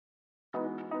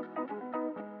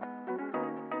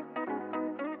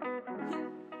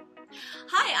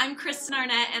Hi, I'm Kristen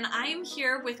Arnett, and I am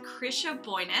here with Krysia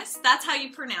Boyness. That's how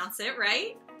you pronounce it,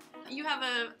 right? You have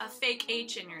a fake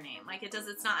H in your name.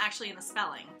 It's not actually in the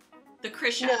spelling. The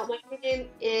Krysia. No, my name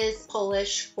is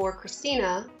Polish for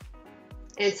Christina,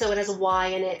 and so it has a Y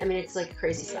in it. I mean, it's like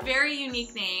crazy stuff. Very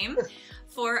unique name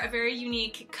for a very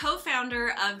unique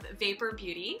co-founder of Vapour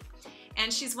Beauty.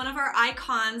 And she's one of our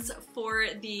icons for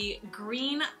the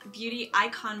Green Beauty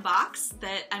Icon box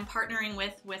that I'm partnering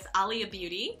with Alia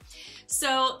Beauty.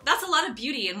 So that's a lot of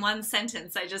beauty in one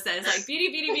sentence. I just said, it's like beauty,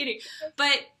 beauty, beauty.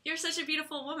 But you're such a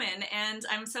beautiful woman, and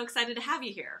I'm so excited to have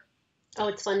you here. Oh,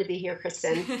 it's fun to be here,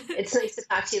 Kristen. It's nice to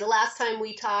talk to you. The last time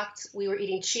we talked, we were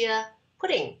eating chia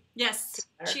pudding. Yes,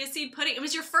 chia seed pudding. It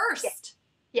was your first. Yeah.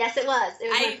 Yes, it was. It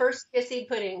was my first chia seed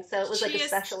pudding, so it was like a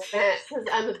special event because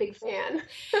I'm a big fan.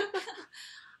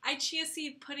 I chia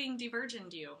seed pudding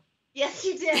de-virgined you. Yes,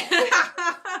 you did.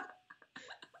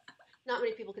 Not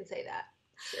many people can say that.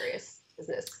 Serious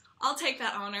business. I'll take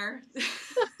that honor.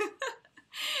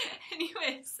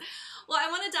 Anyways, well,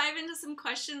 I want to dive into some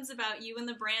questions about you and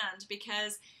the brand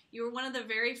because you were one of the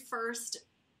very first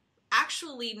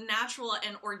actually natural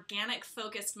and organic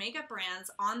focused makeup brands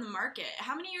on the market.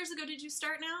 How many years ago did you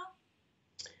start now?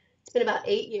 It's been about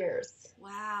 8 years.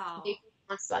 Wow.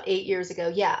 About 8 years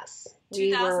ago, yes.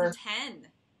 2010.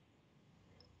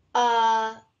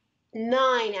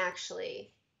 9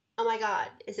 actually. Oh my God,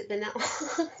 has it been that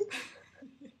long?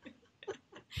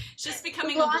 It's just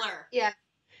becoming a blur.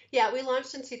 Yeah, we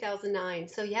launched in 2009,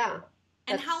 so yeah.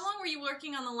 And how long were you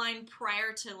working on the line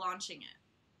prior to launching it?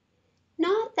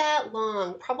 Not that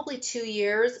long, probably 2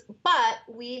 years, but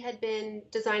we had been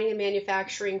designing and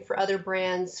manufacturing for other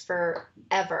brands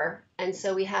forever. And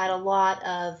so we had a lot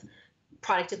of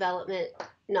product development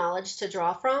knowledge to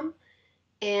draw from.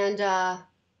 And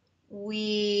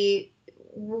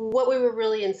what we were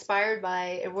really inspired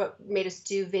by and what made us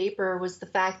do Vapour was the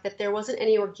fact that there wasn't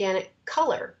any organic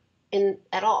color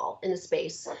at all in the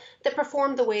space that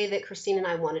performed the way that Christine and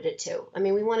I wanted it to. I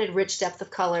mean, we wanted rich depth of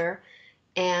color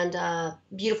and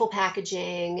beautiful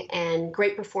packaging and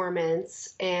great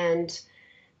performance, and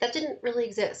that didn't really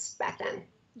exist back then.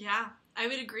 Yeah, I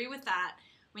would agree with that.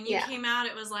 When you came out,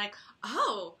 it was like,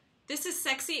 oh, this is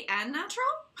sexy and natural?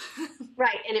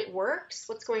 Right, and it works?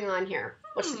 What's going on here?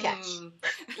 What's the catch?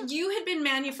 You had been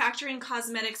manufacturing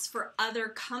cosmetics for other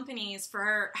companies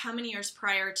for how many years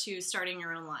prior to starting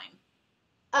your own line?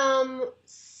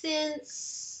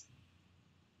 Since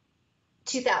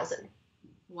 2000.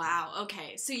 Wow.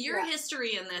 Okay. So your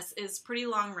history in this is pretty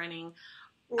long running.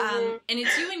 And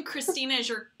it's you and Christina as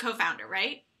your co-founder,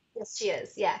 right? Yes, she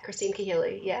is. Yeah. Christine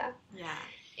Kahili. Yeah.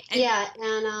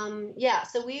 Yeah.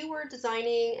 So we were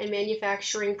designing and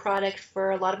manufacturing product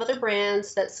for a lot of other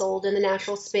brands that sold in the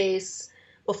natural space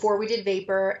before we did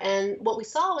Vapour. And what we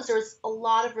saw was there was a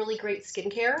lot of really great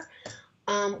skincare.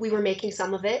 We were making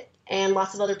some of it, and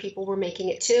lots of other people were making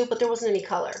it too, but there wasn't any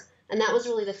color. And that was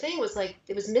really the thing, was like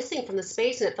it was missing from the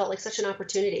space, and it felt like such an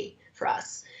opportunity for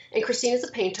us. And Christine is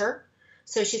a painter,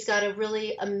 so she's got a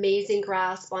really amazing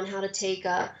grasp on how to take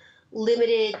a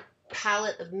limited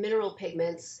palette of mineral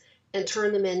pigments and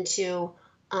turn them into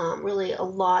really a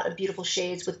lot of beautiful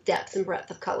shades with depth and breadth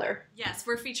of color. Yes,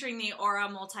 we're featuring the Aura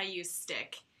Multi-Use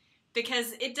Stick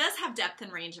because it does have depth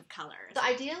and range of colors. The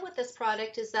idea with this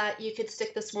product is that you could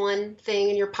stick this one thing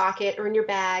in your pocket or in your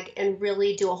bag and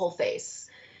really do a whole face.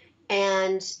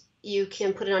 And you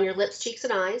can put it on your lips, cheeks,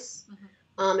 and eyes.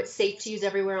 Mm-hmm. It's safe to use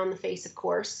everywhere on the face, of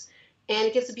course. And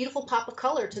it gives a beautiful pop of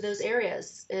color to those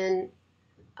areas. And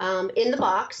in the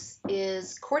box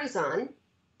is Courtesan,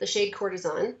 the shade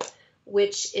Courtesan,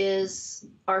 which is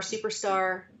our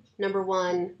superstar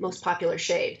 #1 most popular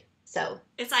shade. So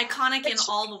it's iconic in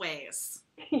all the ways.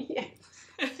 Yeah.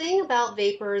 The thing about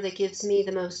Vapour that gives me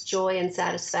the most joy and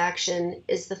satisfaction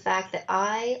is the fact that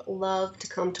I love to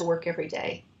come to work every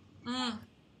day.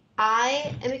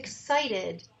 I am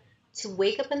excited to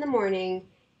wake up in the morning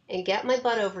and get my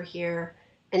butt over here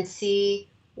and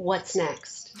see what's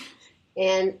next.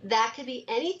 And that could be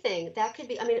anything. That could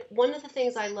be, I mean, one of the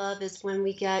things I love is when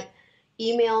we get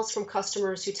emails from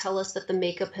customers who tell us that the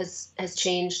makeup has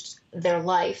changed their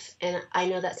life. And I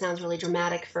know that sounds really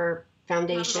dramatic for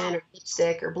foundation or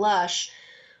lipstick or blush,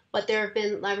 but there have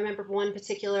been, I remember one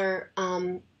particular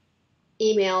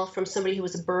email from somebody who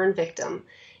was a burn victim.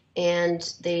 And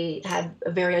they had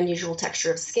a very unusual texture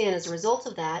of skin as a result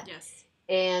of that. Yes.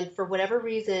 And for whatever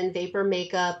reason, Vapour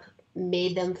makeup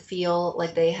made them feel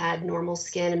like they had normal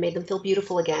skin and made them feel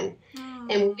beautiful again.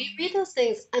 And when we read those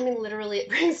things, I mean, literally, it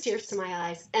brings tears to my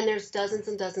eyes. And there's dozens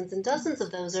and dozens and dozens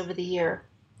of those over the years.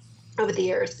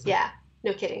 Yeah,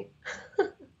 no kidding.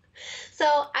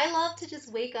 So I love to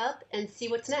just wake up and see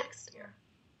what's next.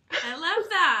 I love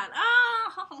that.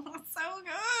 Oh, that's so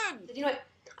good. You know what?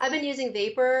 I've been using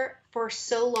Vapour for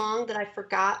so long that I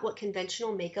forgot what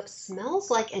conventional makeup smells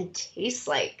like and tastes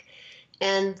like.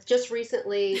 And just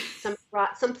recently, somebody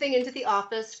brought something into the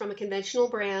office from a conventional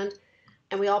brand,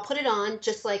 and we all put it on,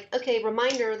 just like, okay,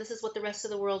 reminder, this is what the rest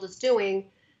of the world is doing.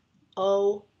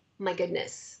 Oh my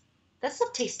goodness. That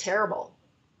stuff tastes terrible.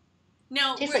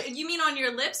 No, you mean on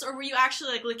your lips, or were you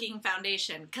actually like licking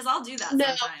foundation? Because I'll do that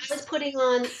sometimes. I was putting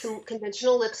on some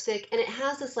conventional lipstick, and it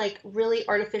has this like really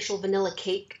artificial vanilla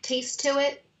cake taste to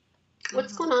it.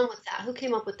 What's going on with that? Who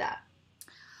came up with that?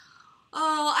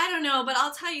 Oh, I don't know, but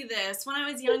I'll tell you this. When I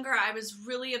was younger, I was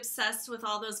really obsessed with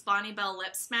all those Bonnie Bell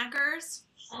lip smackers.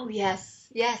 Oh, yes,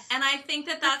 yes. And I think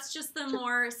that that's just the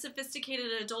more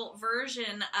sophisticated adult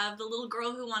version of the little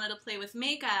girl who wanted to play with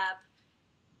makeup,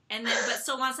 and then but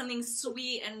still want something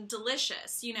sweet and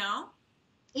delicious, you know?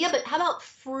 Yeah, but how about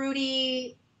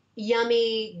fruity,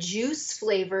 yummy, juice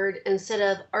flavored instead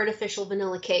of artificial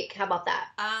vanilla cake? How about that?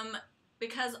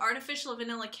 Because artificial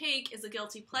vanilla cake is a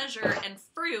guilty pleasure, and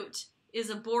fruit is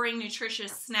a boring,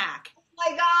 nutritious snack. Oh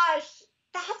my gosh,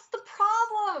 that's the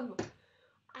problem.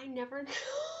 I never know.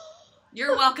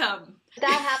 You're welcome.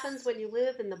 That happens when you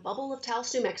live in the bubble of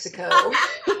Taos, New Mexico.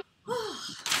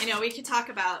 You know, we could talk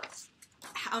about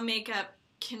how makeup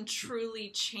can truly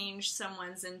change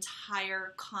someone's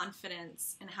entire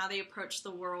confidence and how they approach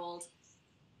the world,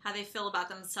 how they feel about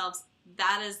themselves.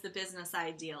 That is the business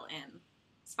I deal in,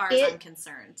 as far as I'm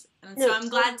concerned. And so I'm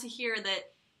glad to hear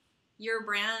that your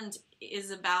brand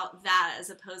is about that as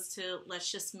opposed to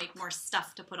let's just make more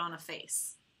stuff to put on a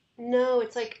face. No,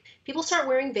 it's like people start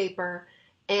wearing Vapour,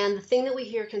 and the thing that we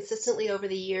hear consistently over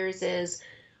the years is,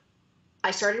 I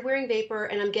started wearing Vapour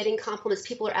and I'm getting compliments.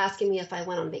 People are asking me if I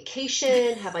went on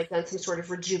vacation, have I done some sort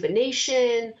of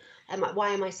rejuvenation, why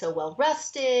am I so well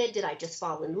rested, did I just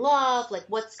fall in love, like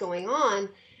what's going on?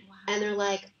 Wow. And they're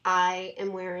like, I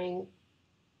am wearing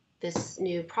this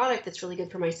new product that's really good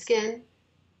for my skin,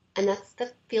 and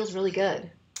that feels really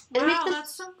good. Wow,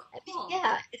 that's so cool.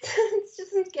 Yeah, it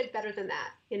doesn't get better than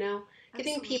that, you know?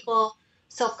 Absolutely. Giving people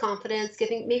self-confidence,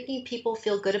 making people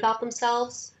feel good about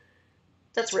themselves,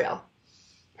 that's real.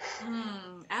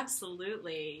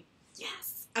 Absolutely.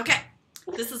 Yes. Okay.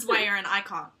 This is why you're an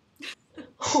icon.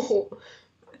 Oh,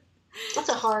 that's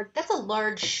a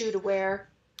large shoe to wear.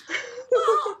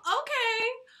 Well, okay.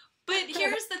 But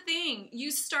here's the thing. You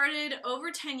started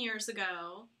over 10 years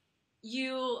ago.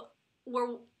 You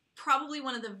were probably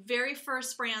one of the very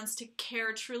first brands to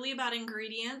care truly about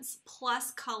ingredients,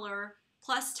 plus color,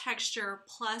 plus texture,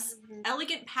 plus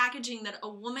elegant packaging that a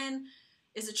woman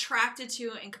is attracted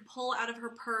to and can pull out of her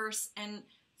purse and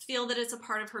feel that it's a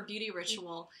part of her beauty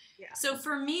ritual. Yeah. So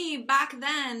for me, back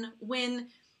then, when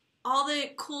all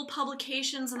the cool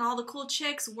publications and all the cool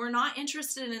chicks were not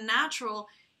interested in natural,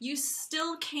 you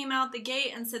still came out the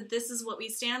gate and said, this is what we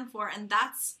stand for, and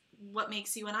that's what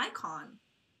makes you an icon.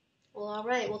 Well, all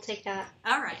right, we'll take that.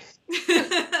 All right.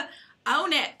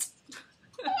 Own it.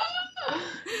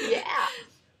 Yeah.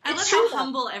 I love how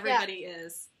humble everybody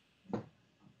is.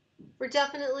 We're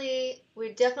definitely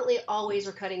always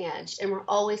are cutting edge, and we're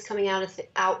always coming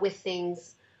out with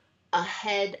things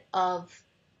ahead of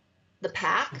the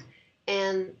pack,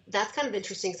 and that's kind of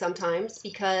interesting sometimes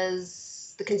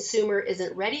because the consumer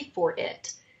isn't ready for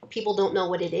it. People don't know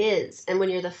what it is, and when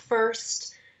you're the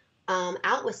first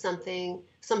out with something,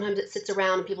 sometimes it sits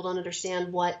around and people don't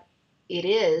understand what it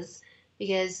is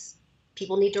because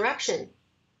people need direction.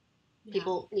 Yeah.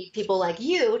 People need people like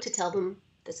you to tell them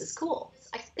this is cool.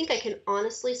 I think I can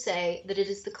honestly say that it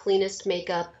is the cleanest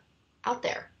makeup out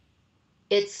there.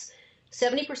 It's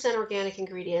 70% organic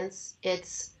ingredients.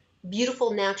 It's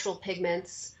beautiful natural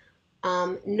pigments,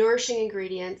 nourishing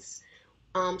ingredients.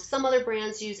 Some other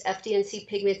brands use FD&C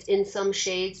pigments in some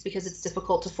shades because it's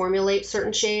difficult to formulate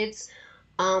certain shades.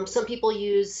 Some people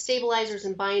use stabilizers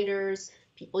and binders.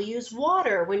 People use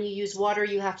water. When you use water,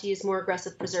 you have to use more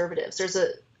aggressive preservatives. There's a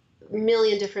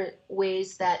million different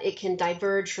ways that it can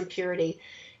diverge from purity.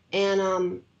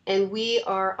 And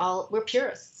we're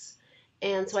purists.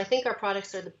 And so I think our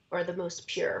products are the most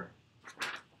pure.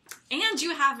 And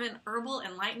you have an herbal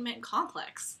enlightenment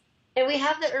complex. And we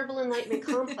have the herbal enlightenment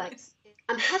complex.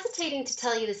 I'm hesitating to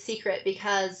tell you the secret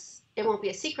because it won't be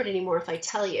a secret anymore if I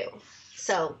tell you.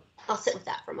 So I'll sit with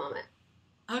that for a moment.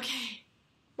 Okay.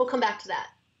 We'll come back to that.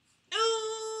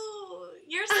 Ooh,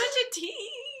 you're such a tease.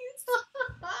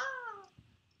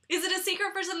 Is it a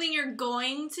secret for something you're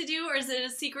going to do, or is it a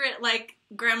secret like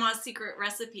grandma's secret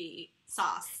recipe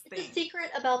sauce thing? It's a secret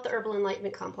about the herbal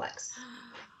enlightenment complex.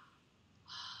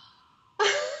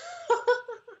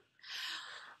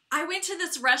 went to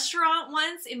this restaurant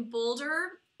once in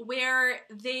Boulder where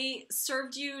they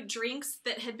served you drinks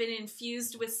that had been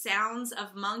infused with sounds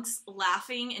of monks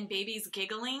laughing and babies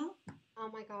giggling. Oh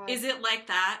my God. Is it like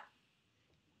that?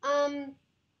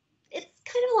 It's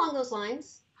kind of along those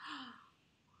lines.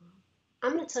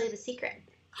 I'm going to tell you the secret.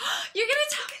 You're going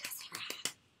to tell me the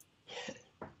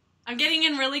secret? I'm getting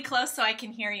in really close so I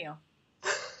can hear you.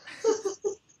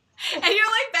 And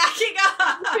you're like backing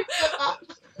up.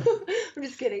 I'm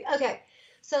just kidding. Okay.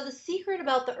 So the secret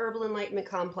about the Herbal Enlightenment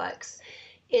Complex,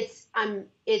 it's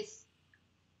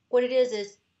what it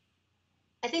is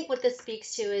I think what this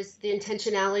speaks to is the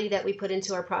intentionality that we put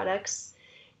into our products.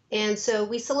 And so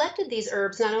we selected these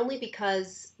herbs not only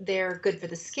because they're good for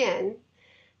the skin,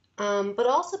 but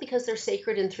also because they're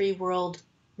sacred in three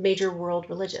major world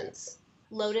religions.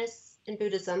 Lotus in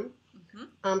Buddhism,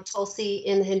 Tulsi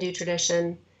in the Hindu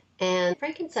tradition, and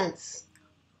frankincense.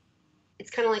 It's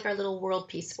kind of like our little world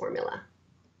peace formula.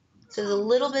 So there's a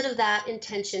little bit of that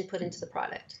intention put into the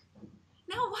product.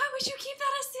 Now, why would you keep that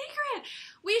a secret?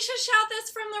 We should shout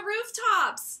this from the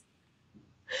rooftops.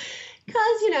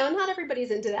 Because, not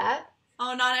everybody's into that.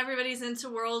 Oh, not everybody's into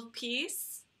world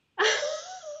peace?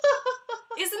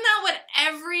 Isn't that what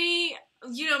every,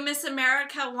 Miss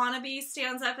America wannabe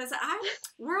stands up as?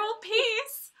 World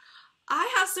peace?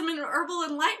 I have some Herbal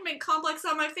Enlightenment Complex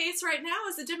on my face right now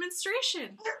as a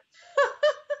demonstration.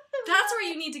 That's where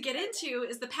you need to get into,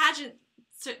 is the pageant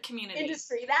community.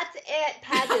 Industry, that's it,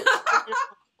 pageant.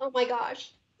 Oh my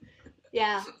gosh.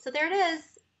 Yeah, so there it is.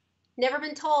 Never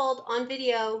been told on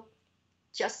video,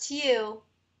 just to you.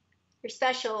 You're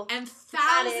special. And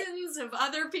thousands of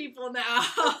other people now.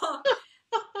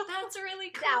 That's really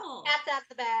cool. That's out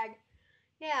the bag.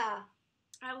 Yeah.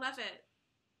 I love it.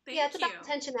 Thank you. It's about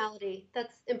intentionality.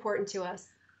 That's important to us.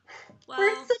 Well,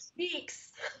 we're such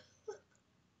geeks.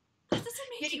 That doesn't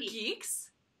make you geeks.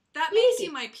 That makes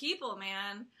you my people,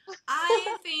 man.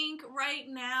 I think right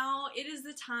now it is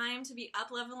the time to be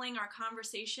up-leveling our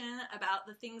conversation about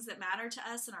the things that matter to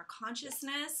us and our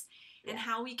consciousness and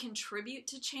how we contribute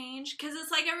to change. Because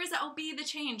it's like everyone's like, oh, be the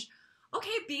change.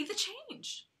 Okay, be the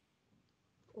change.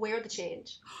 Wear the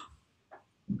change.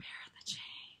 Wear the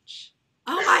change.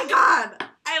 Oh my God.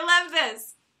 I love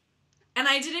this. And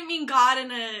I didn't mean God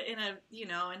in a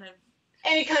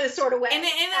any kind of sort of way. In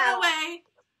a way.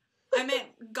 I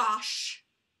meant gosh.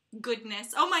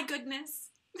 Goodness. Oh my goodness.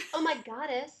 Oh my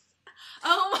goddess.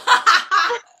 Oh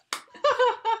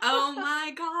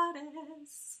my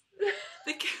goddess.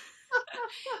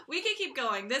 We could keep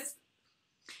going.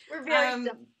 We're very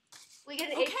simple. We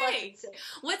get an A+.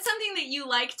 What's something that you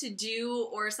like to do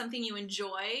or something you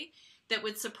enjoy that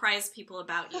would surprise people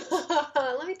about you?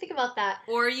 Let me think about that.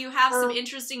 Or you have some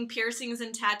interesting piercings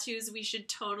and tattoos we should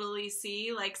totally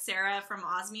see, like Sarah from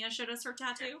Osmia showed us her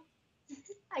tattoo.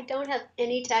 I don't have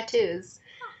any tattoos.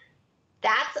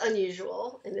 That's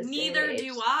unusual in this day and age. Neither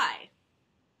do I.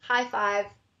 High five.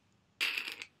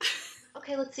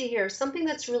 Okay, let's see here. Something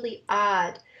that's really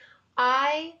odd.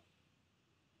 I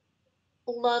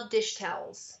love dish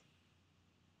towels.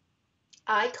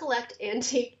 I collect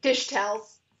antique dish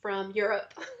towels from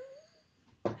Europe.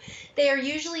 They are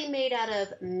usually made out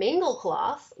of mangle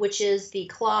cloth, which is the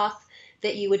cloth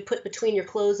that you would put between your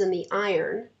clothes and the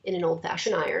iron, in an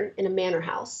old-fashioned iron, in a manor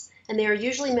house. And they are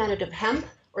usually made out of hemp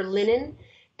or linen,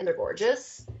 and they're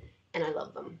gorgeous, and I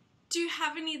love them. Do you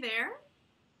have any there?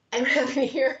 I don't have any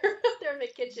here. They're in my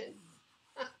kitchen.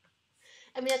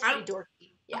 I mean, that's pretty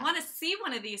dorky. Yeah. I want to see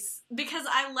one of these, because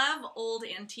I love old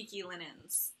antique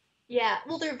linens. Yeah,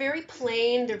 well, they're very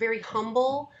plain. They're very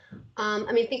humble.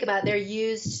 I mean, think about it. They're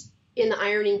used in the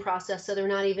ironing process, so they're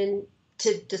not even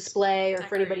to display or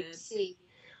for anybody to see.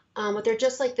 But they're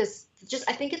just like this.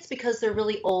 I think it's because they're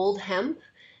really old hemp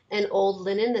and old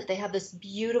linen that they have this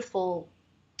beautiful,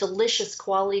 delicious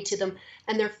quality to them.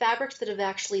 And they're fabrics that have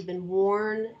actually been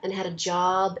worn and had a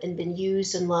job and been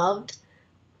used and loved.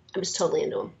 I'm just totally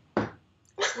into them.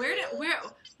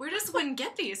 Where does one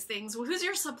get these things? Who's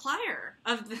your supplier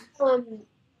of the?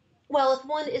 Well, if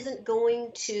one isn't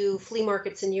going to flea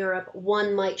markets in Europe,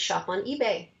 one might shop on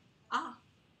eBay. Ah.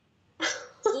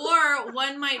 Or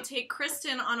one might take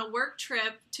Kristen on a work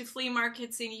trip to flea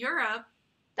markets in Europe.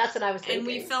 That's what I was thinking. And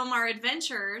we film our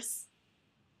adventures.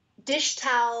 Dish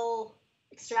towel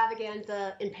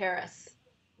extravaganza in Paris.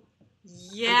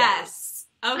 Yes.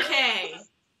 Okay.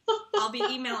 I'll be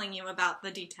emailing you about the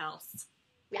details.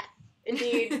 Yeah,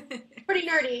 indeed. Pretty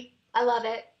nerdy. I love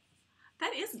it.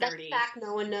 That is nerdy. That's a fact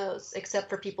no one knows, except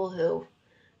for people who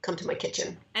come to my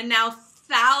kitchen. And now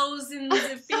thousands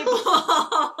of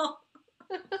people.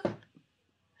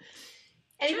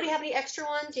 Anybody have any extra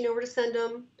ones? You know where to send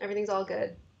them. Everything's all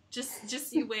good.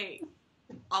 Just you wait.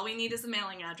 All we need is a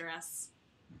mailing address.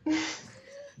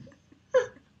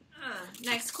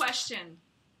 Next question.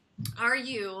 Are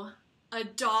you a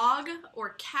dog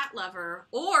or cat lover,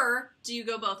 or do you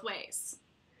go both ways?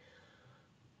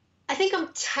 I think I'm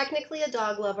technically a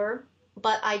dog lover,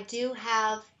 but I do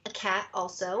have a cat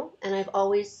also, and I've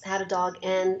always had a dog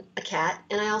and a cat,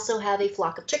 and I also have a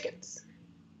flock of chickens.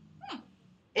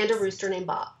 And a rooster named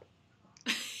Bob.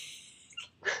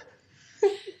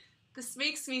 This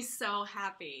makes me so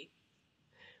happy.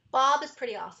 Bob is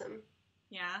pretty awesome.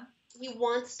 Yeah? He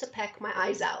wants to peck my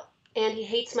eyes out, and he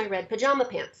hates my red pajama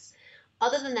pants.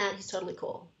 Other than that, he's totally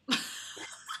cool.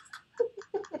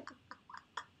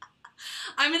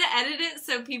 I'm going to edit it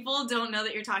so people don't know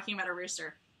that you're talking about a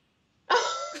rooster.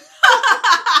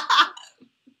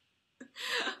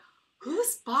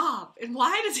 Who's Bob? And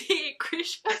why does he hate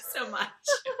Krysia so much?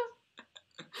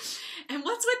 And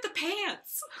what's with the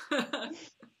pants?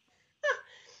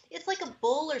 It's like a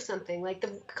bull or something. Like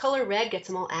the color red gets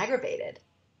him all aggravated.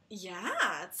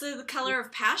 Yeah, it's the color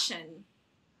of passion.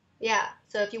 Yeah,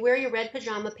 so if you wear your red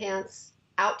pajama pants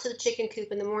out to the chicken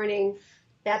coop in the morning,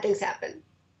 bad things happen.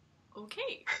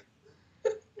 Okay.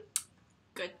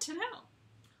 Good to know.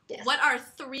 Yes. What are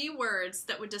 3 words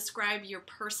that would describe your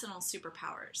personal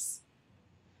superpowers?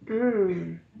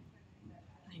 I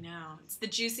know. It's the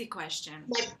juicy question.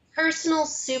 My personal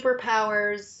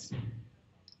superpowers.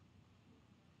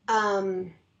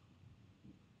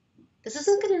 This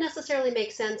isn't going to necessarily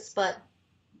make sense, but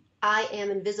I am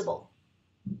invisible.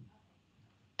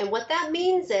 And what that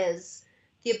means is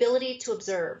the ability to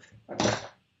observe.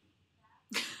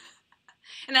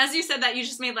 And as you said that, you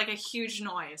just made like a huge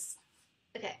noise.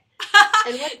 Okay.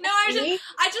 No,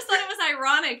 I just thought it was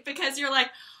ironic because you're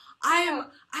like, I'm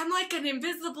like an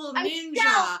invisible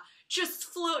ninja, just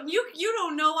floating. You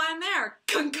don't know I'm there.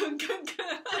 Gung, gung, gung,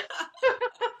 gung.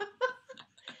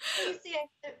 You see, I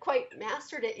haven't quite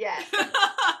mastered it yet.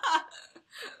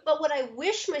 But what I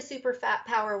wish my super fat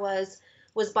power was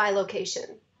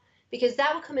bilocation, because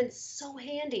that would come in so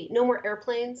handy. No more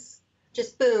airplanes.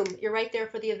 Just boom, you're right there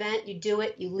for the event. You do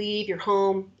it. You leave. You're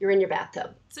home. You're in your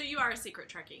bathtub. So you are a secret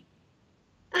Trekkie.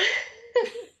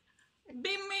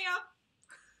 Beam me up.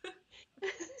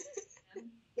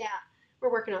 Yeah, we're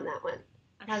working on that one.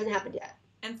 It hasn't happened yet.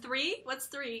 And 3? What's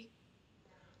 3?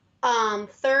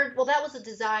 Third, well, that was a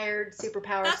desired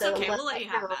superpower. That's so okay. We'll let you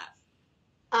have that.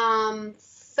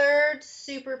 Third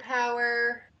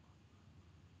superpower,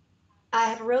 I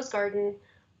have a rose garden,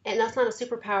 and that's not a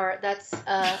superpower. That's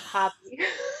a hobby.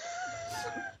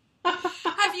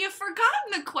 Have you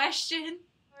forgotten the question?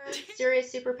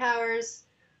 Serious superpowers.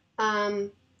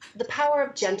 The power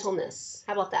of gentleness.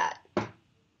 How about that?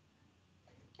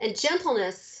 And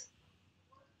gentleness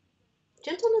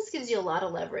gives you a lot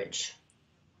of leverage.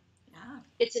 Yeah.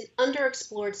 It's an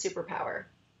underexplored superpower.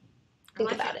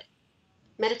 Think about it.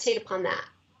 Meditate upon that,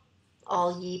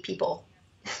 all ye people.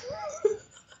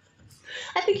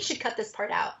 I think you should cut this part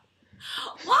out.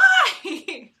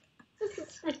 Why? This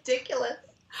is ridiculous.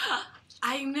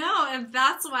 I know, and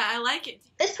that's why I like it.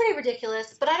 It's pretty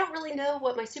ridiculous, but I don't really know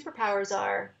what my superpowers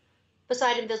are.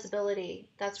 Beside invisibility,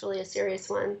 that's really a serious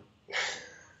one.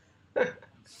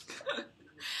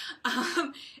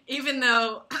 Even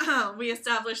though we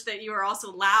established that you are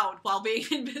also loud while being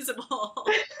invisible.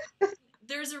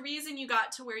 There's a reason you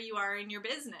got to where you are in your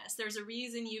business. There's a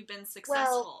reason you've been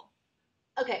successful.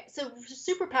 Well, okay, so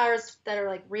superpowers that are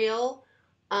like real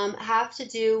have to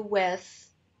do with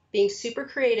being super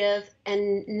creative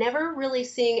and never really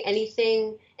seeing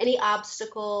any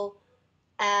obstacle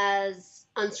as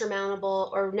unsurmountable,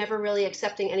 or never really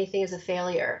accepting anything as a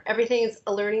failure. Everything is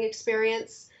a learning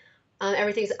experience.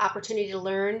 Everything's an opportunity to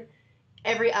learn.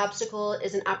 Every obstacle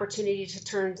is an opportunity to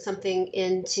turn something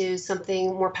into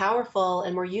something more powerful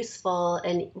and more useful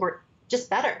and more just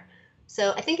better.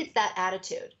 So I think it's that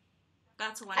attitude.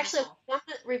 That's wonderful. Actually, I want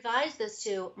to revise this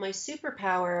to my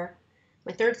superpower.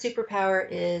 My third superpower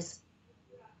is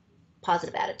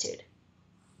positive attitude.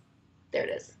 There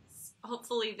it is.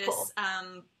 Hopefully this, cool.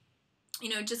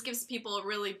 Just gives people a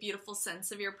really beautiful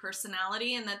sense of your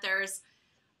personality, and that there's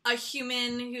a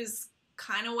human who's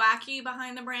kind of wacky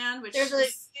behind the brand, which there's a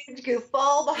huge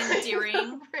goofball behind endearing.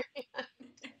 the brand.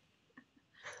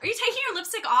 Are you taking your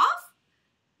lipstick off?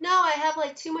 No, I have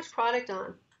like too much product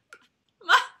on.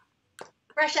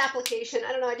 Fresh application.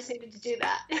 I don't know. I just needed to do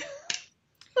that.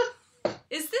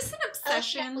 Is this an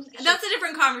obsession? That's a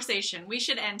different conversation. We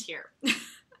should end here.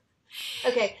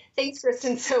 Okay. Thanks,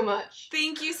 Kristen, so much.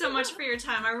 Thank you so much for your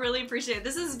time. I really appreciate it.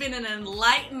 This has been an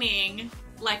enlightening,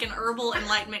 like an herbal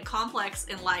enlightenment complex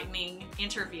enlightening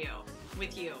interview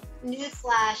with you.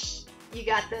 Newsflash, You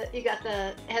got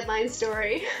the headline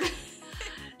story.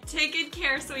 Take good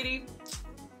care, sweetie.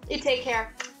 You take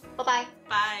care. Bye-bye.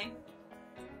 Bye.